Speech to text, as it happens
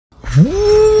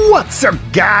What's up,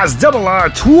 guys? Double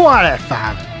R25,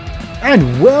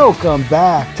 and welcome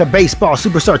back to Baseball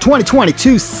Superstar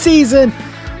 2022 season.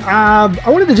 I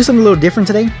wanted to do something a little different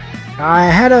today. I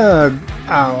had a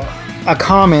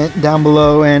comment down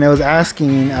below, and it was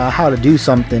asking how to do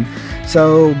something.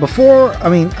 So before, I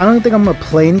don't think I'm gonna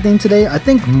play anything today. I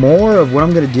think more of what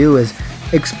I'm gonna do is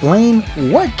explain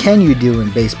what can you do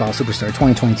in Baseball Superstar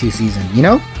 2022 season. You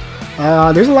know.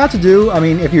 There's a lot to do.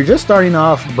 If you're just starting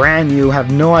off brand new, have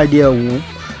no idea,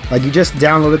 like you just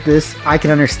downloaded this, I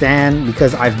can understand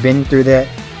because I've been through that.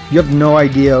 You have no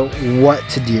idea what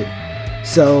to do.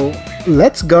 So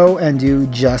let's go and do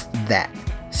just that.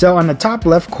 So on the top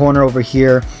left corner over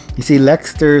here, you see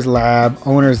Lexter's Lab,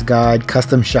 Owner's Guide,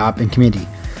 Custom Shop, and Community.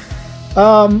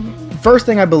 First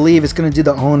thing I believe is going to do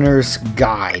the Owner's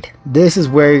Guide. This is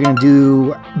where you're going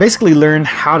to basically learn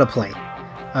how to play.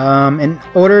 In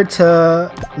order to,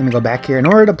 let me go back here, in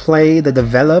order to play the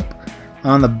develop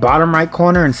on the bottom right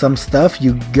corner and some stuff,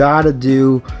 you gotta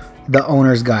do the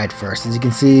Owner's Guide first. As you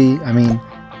can see,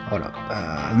 hold up,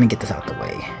 let me get this out the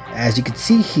way. As you can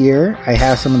see here, I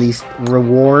have some of these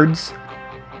rewards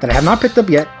that I have not picked up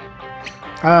yet,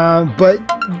 but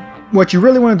what you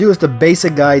really want to do is the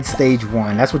basic guide stage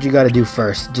 1. That's what you got to do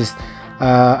first. Just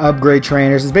upgrade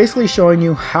trainers. It's basically showing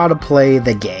you how to play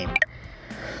the game.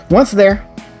 Once there,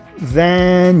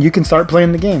 then you can start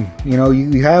playing the game. You know,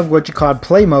 you have what you call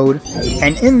play mode,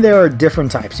 and in there are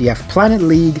different types. You have Planet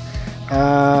League,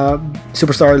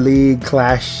 Superstar League,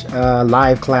 Clash,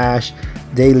 Live Clash,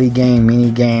 Daily Game, Mini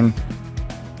Game,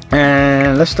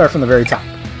 and let's start from the very top.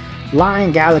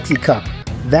 Lion Galaxy Cup.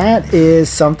 That is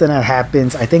something that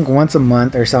happens, I think, once a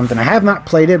month or something. I have not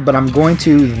played it, but I'm going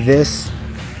to this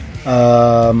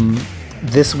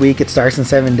week. It starts in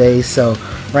 7 days. So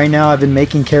right now I've been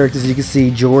making characters. You can see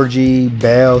Georgie,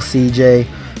 Bell, CJ.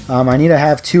 I need to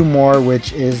have 2 more,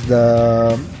 which is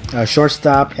the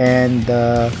shortstop and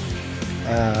the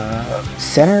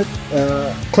center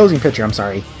closing pitcher. I'm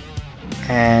sorry.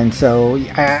 And so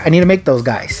I need to make those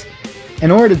guys.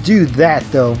 In order to do that,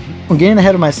 though, I'm getting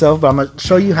ahead of myself, but I'm going to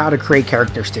show you how to create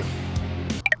characters too.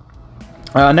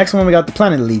 Next one, we got the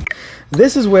Planet League.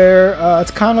 This is where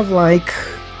it's kind of like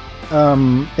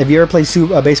if you ever played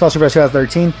Baseball Super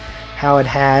 2013, how it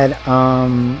had,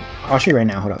 I'll show you right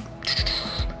now, hold up.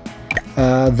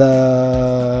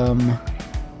 The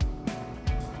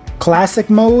classic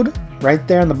mode, right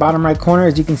there in the bottom right corner,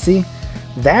 as you can see,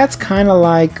 that's kind of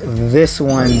like this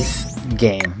one's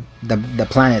game, the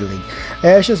Planet League.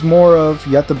 It's just more of,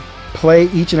 you have to play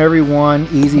each and every one,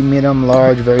 easy, medium,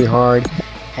 large, very hard,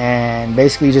 and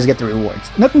basically you just get the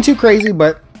rewards. Nothing too crazy,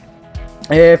 but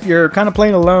if you're kind of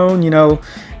playing alone, you know,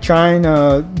 trying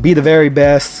to be the very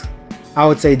best, I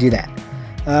would say do that.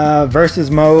 Versus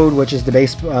mode, which is the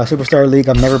Superstar League,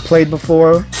 I've never played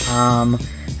before.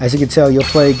 As you can tell, you'll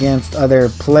play against other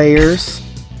players,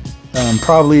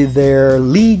 probably their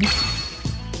league.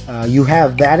 You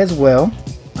have that as well.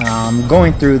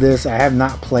 Going through this, I have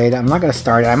not played. I'm not going to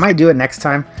start it. I might do it next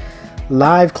time.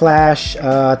 Live Clash,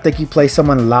 I think you play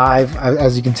someone live,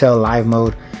 as you can tell, live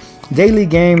mode. Daily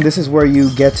Game, this is where you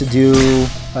get to do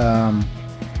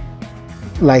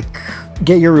like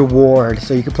get your reward.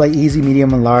 So you can play easy,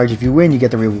 medium, and large. If you win, you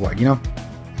get the reward, you know.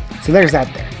 So there's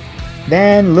that there.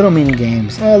 Then little mini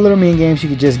games. Little mini games you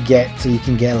could just get, so you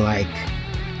can get like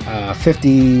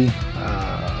 50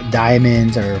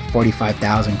 diamonds or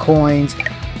 45,000 coins.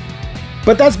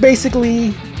 But that's basically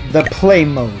the play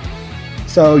mode.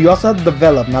 So you also have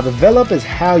develop. Now develop is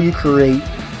how you create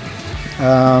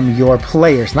your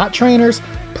players, not trainers,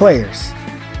 players.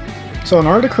 So in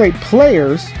order to create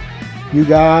players, you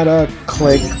gotta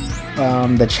click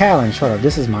the challenge. Hold up,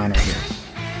 this is mine right here.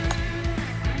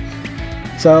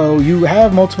 So you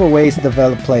have multiple ways to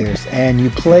develop players, and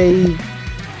you play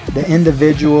the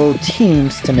individual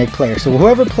teams to make players. So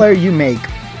whoever player you make,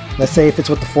 let's say if it's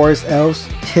with the Forest Elves,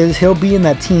 he'll be in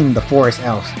that team, the Forest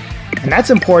Elves. And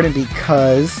that's important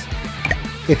because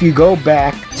if you go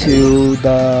back to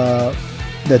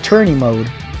the tourney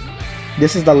mode,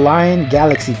 this is the Lion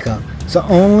Galaxy Cup. So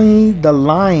only the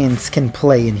Lions can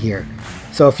play in here.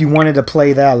 So if you wanted to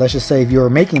play that, let's just say if you were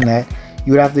making that,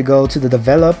 you would have to go to the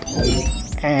develop,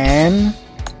 and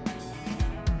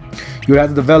you would have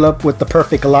to develop with the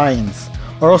perfect Lions,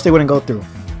 or else they wouldn't go through.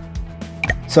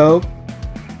 So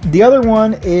the other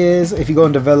one is, if you go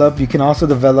and develop, you can also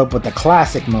develop with the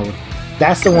classic mode.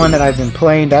 That's the one that I've been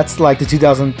playing. That's like the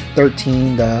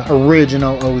 2013, the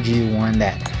original OG one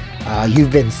that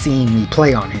you've been seeing me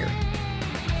play on here.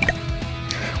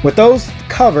 With those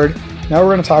covered, now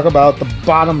we're going to talk about the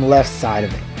bottom left side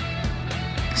of it.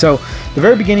 So the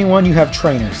very beginning one, you have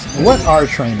trainers. What are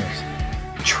trainers?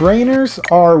 Trainers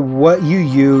are what you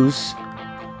use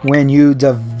when you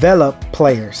develop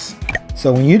players.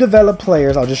 So when you develop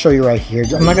players, I'll just show you right here.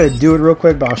 I'm not going to do it real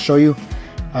quick, but I'll show you.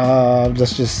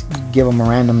 Let's just give him a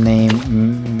random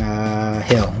name,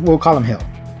 Hill. We'll call him Hill.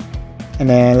 And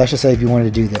then let's just say if you wanted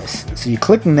to do this. So you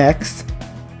click next.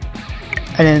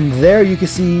 And then there you can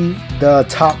see the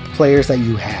top players that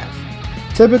you have.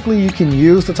 Typically you can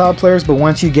use the top players, but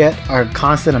once you get a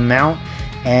constant amount,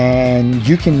 and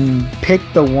you can pick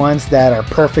the ones that are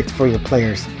perfect for your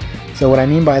players. So what I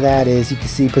mean by that is you can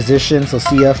see position, so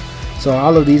CF. So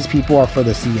all of these people are for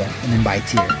the CF and then by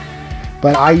tier.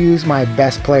 But I use my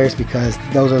best players because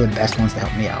those are the best ones to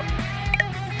help me out.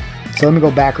 So let me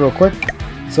go back real quick.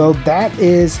 So that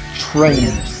is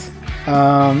trainers.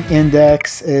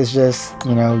 Index is just,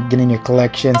 you know, getting your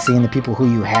collection, seeing the people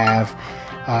who you have.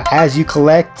 As you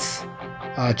collect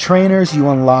trainers, you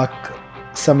unlock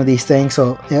some of these things,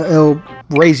 so it'll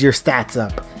raise your stats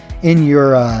up in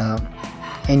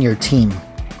your team.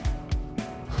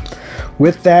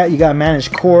 With that, you got to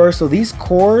manage cores. So these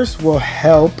cores will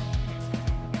help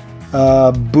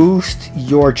boost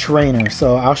your trainer.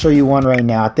 So I'll show you one right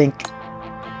now. I think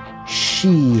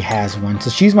she has one. So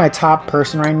she's my top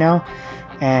person right now.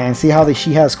 And see how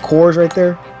she has cores right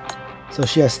there? So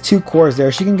she has 2 cores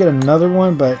there. She can get another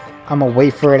one, but I'm going to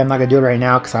wait for it. I'm not going to do it right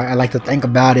now because I like to think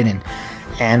about it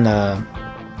and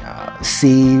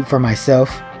see for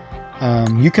myself.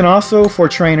 You can also, for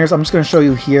trainers, I'm just going to show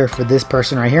you here for this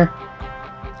person right here.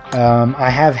 I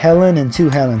have Helen and 2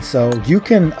 Helens, so you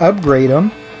can upgrade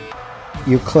them.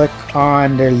 You click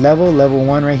on their level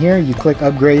 1 right here. You click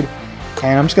upgrade,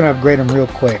 and I'm just going to upgrade them real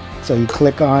quick. So you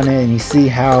click on it and you see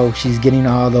how she's getting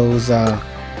all those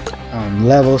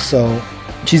levels. So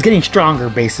she's getting stronger,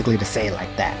 basically, to say it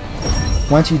like that.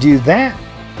 Once you do that,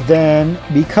 then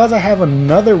because I have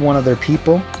another one of their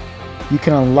people, you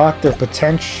can unlock their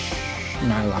potential.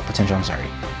 Not unlock potential, I'm sorry.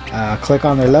 Click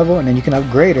on their level and then you can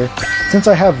upgrade her. Since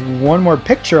I have one more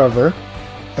picture of her,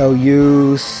 I'll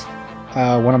use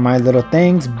one of my little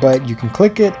things, but you can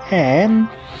click it and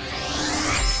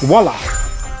voila.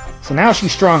 So now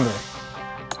she's stronger.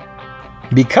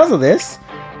 Because of this,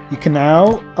 you can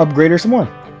now upgrade her some more.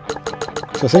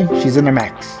 So see, she's in the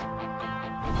max.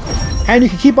 And you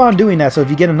can keep on doing that. So if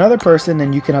you get another person,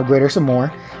 then you can upgrade her some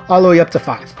more, all the way up to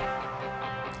 5.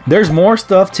 There's more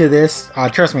stuff to this.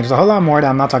 Trust me, there's a whole lot more that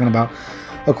I'm not talking about.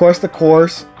 Of course, the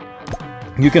cores.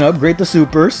 You can upgrade the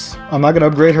supers. I'm not going to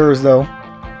upgrade hers, though.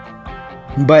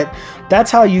 But that's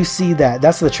how you see that.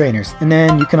 That's the trainers. And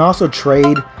then you can also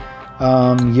trade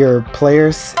your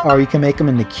players, or you can make them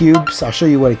into cubes. I'll show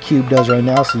you what a cube does right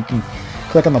now. So you can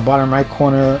click on the bottom right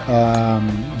corner,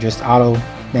 just auto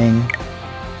thing.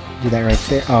 Do that right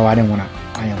there. Oh, I didn't want to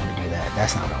do that.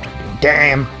 That's not what I want to do.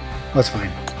 Damn. That's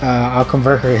fine. I'll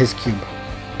convert her his cube.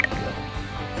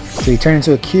 So you turn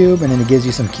into a cube, and then it gives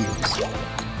you some cubes.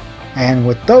 And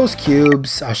with those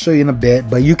cubes, I'll show you in a bit,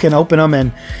 but you can open them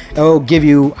and it'll give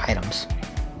you items.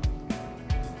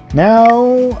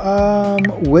 Now,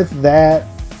 with that,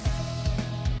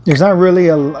 there's not really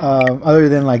a other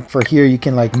than like for here, you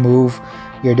can like move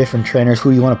your different trainers,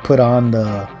 who you want to put on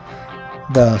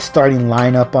the starting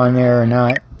lineup on there or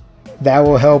not. That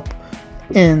will help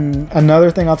in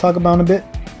another thing I'll talk about in a bit.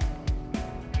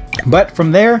 But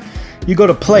from there, you go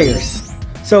to players.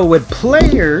 So with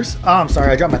players, oh, I'm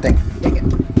sorry, I dropped my thing. Dang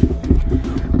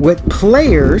it. With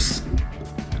players,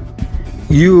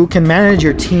 you can manage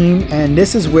your team, and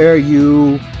this is where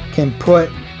you can put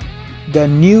the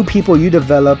new people you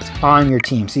developed on your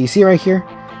team. So you see right here,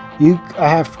 I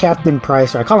have Captain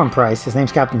Price, or I call him Price. His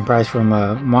name's Captain Price from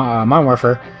Modern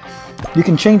Warfare. You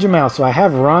can change him out. So I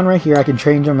have Ron right here. I can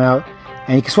change him out,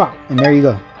 and you can swap, and there you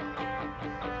go.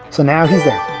 So now he's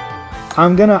there.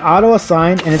 I'm gonna auto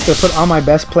assign, and it's gonna put all my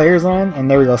best players on,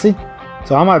 and there we go. See,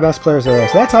 so all my best players are there.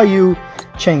 So that's how you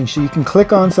change. So you can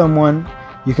click on someone,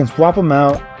 you can swap them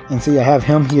out, and see I have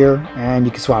him here, and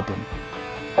you can swap him.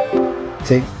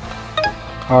 See,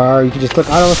 or you can just click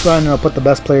auto assign, and it'll put the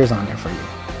best players on there for you.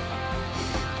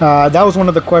 That was one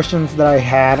of the questions that I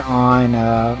had on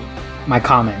my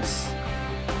comments.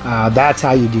 That's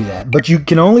how you do that, but you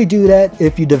can only do that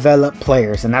if you develop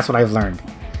players, and that's what I've learned.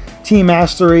 Team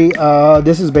Mastery,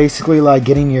 this is basically like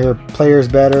getting your players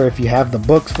better if you have the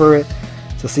books for it.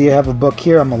 So see, I have a book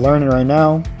here. I'm gonna learn it right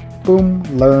now. Boom,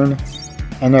 learn,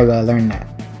 and there you go, learn that.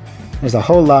 There's a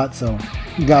whole lot, so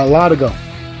you got a lot to go.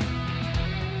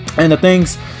 And the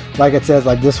things, like it says,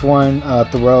 like this one,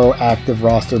 throw active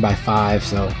roster by 5,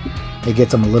 so it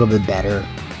gets them a little bit better.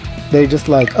 They're just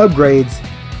like upgrades,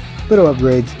 little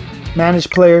upgrades. Manage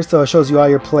players, so it shows you all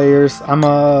your players. I'm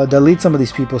gonna delete some of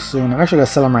these people soon. I'm actually gonna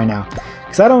sell them right now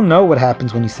because I don't know what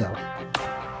happens when you sell.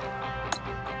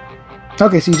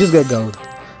 Okay, so you just get gold.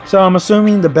 So I'm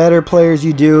assuming the better players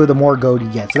you do, the more gold you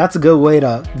get. So that's a good way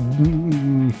to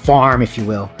farm, if you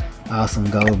will, some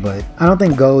gold. But I don't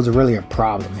think gold's really a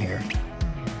problem here.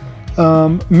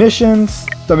 Missions.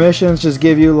 The missions just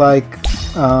give you like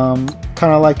kind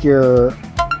of like your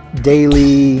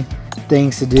daily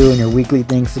things to do and your weekly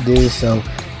things to do. So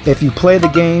if you play the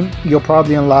game, you'll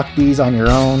probably unlock these on your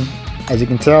own. As you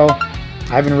can tell,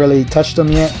 I haven't really touched them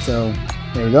yet. So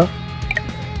there we go.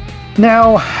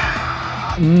 Now,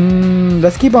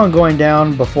 let's keep on going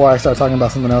down before I start talking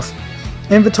about something else.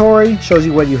 Inventory shows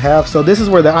you what you have. So this is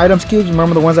where the items cubes,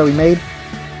 remember the ones that we made?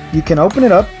 You can open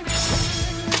it up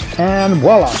and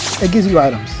voila, it gives you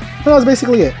items. And that's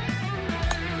basically it.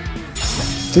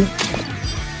 See?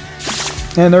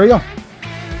 And there we go.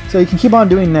 So you can keep on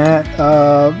doing that.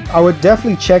 I would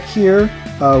definitely check here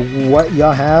what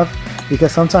y'all have,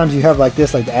 because sometimes you have like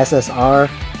this, like the SSR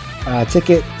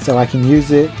ticket, so I can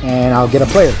use it and I'll get a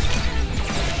player.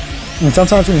 And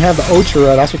sometimes when you have the ultra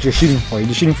rare, that's what you're shooting for.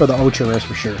 You're shooting for the ultra rares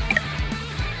for sure.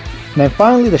 And then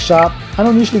finally the shop. I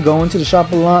don't usually go into the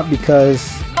shop a lot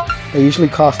because they usually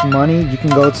cost money. You can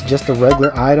go to just the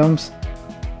regular items.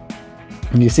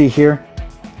 And you see here,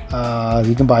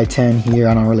 you can buy 10 here.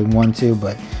 I don't really want to,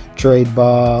 but trade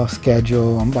ball,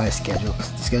 schedule. I'm gonna buy a schedule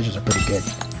because the schedules are pretty good.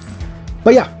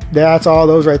 But yeah, that's all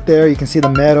those right there. You can see the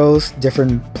medals,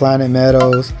 different planet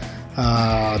medals,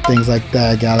 things like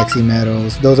that, galaxy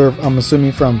medals. Those are, I'm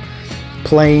assuming, from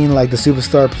playing like the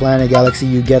Superstar Planet Galaxy.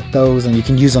 You get those and you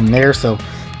can use them there. So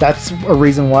that's a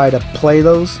reason why to play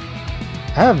those.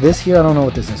 I have this here. I don't know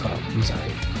what this is. Oh, I'm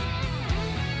sorry.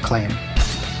 Claim.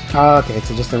 Okay,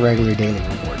 so just a regular daily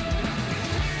reward.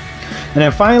 And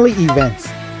then finally, events.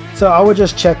 So I would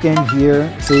just check in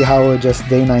here, see how it would just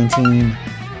day 19,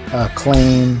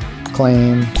 claim.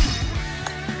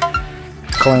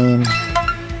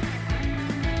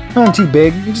 Not too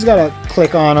big. You just gotta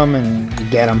click on them and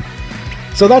get them.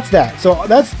 So that's that. So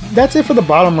that's it for the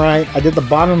bottom right. I did the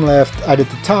bottom left. I did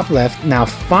the top left. Now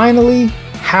finally,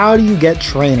 how do you get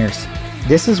trainers?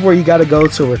 This is where you got to go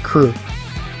to recruit.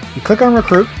 You click on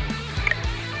recruit,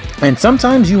 and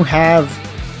sometimes you have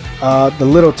the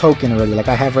little token already, like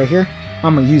I have right here.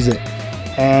 I'm gonna use it,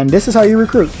 and this is how you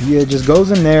recruit. It just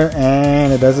goes in there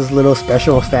and it does this little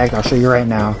special effect. I'll show you right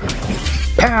now.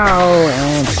 Pow!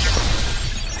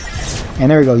 And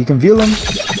there we go. You can view them,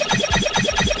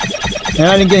 and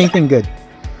I didn't get anything good.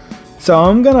 So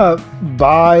I'm gonna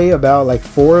buy about like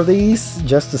 4 of these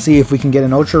just to see if we can get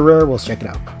an ultra rare. We'll check it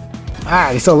out.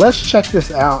 Alright, so let's check this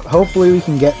out. Hopefully we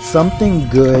can get something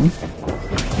good.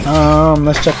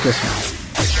 Let's check this one.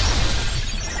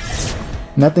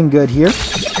 Nothing good here.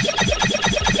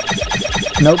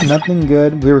 Nope, nothing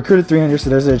good. We recruited 300, so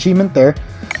there's an achievement there.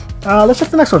 Let's check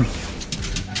the next one.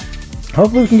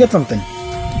 Hopefully we can get something.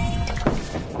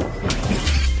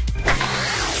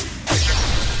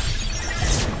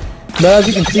 But as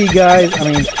you can see, guys,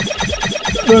 I mean,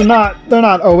 they're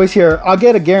not always here. I'll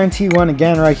get a guarantee one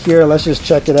again right here. Let's just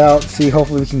check it out. See,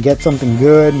 hopefully we can get something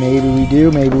good. Maybe we do,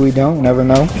 maybe we don't. Never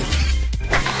know.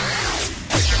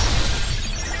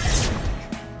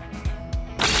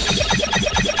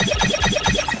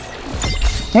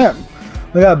 Yeah,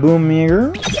 we got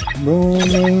Boominger,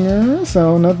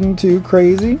 so nothing too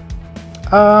crazy.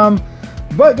 But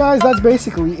guys, that's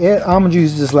basically it. I'm gonna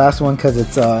use this last one because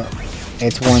it's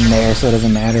one there, so it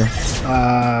doesn't matter.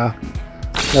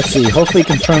 Let's see. Hopefully it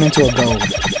can turn into a gold.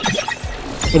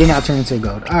 It did not turn into a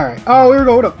gold. Alright. Oh, here we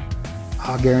go. What up?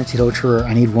 Oh, guaranteed ultra rare.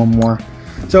 I need one more.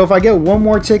 So if I get one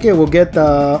more ticket, we'll get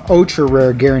the ultra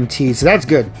rare guaranteed. So that's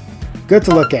good. Good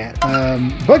to look at.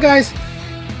 But guys,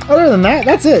 other than that,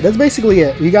 that's it. That's basically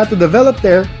it. You got the develop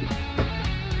there.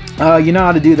 You know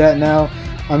how to do that now.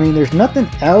 I mean, there's nothing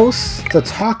else to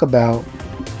talk about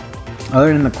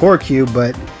other than the core cube,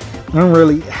 but I don't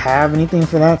really have anything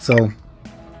for that, so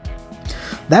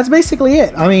that's basically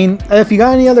it. I mean, if you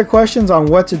got any other questions on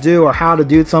what to do or how to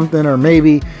do something, or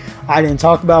maybe I didn't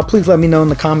talk about, please let me know in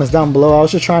the comments down below. I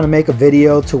was just trying to make a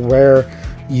video to where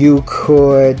you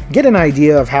could get an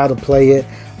idea of how to play it.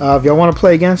 If y'all want to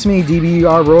play against me,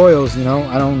 DBR Royals, you know,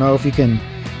 I don't know if you can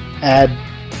add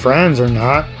friends or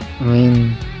not. I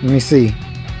mean, let me see.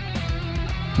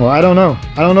 Well, I don't know.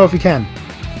 I don't know if you can.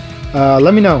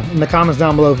 Let me know in the comments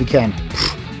down below if you can.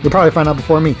 You'll probably find out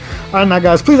before me. Alright, now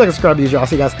guys, please like and subscribe to the usual. I'll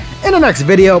see you guys in the next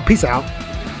video. Peace out.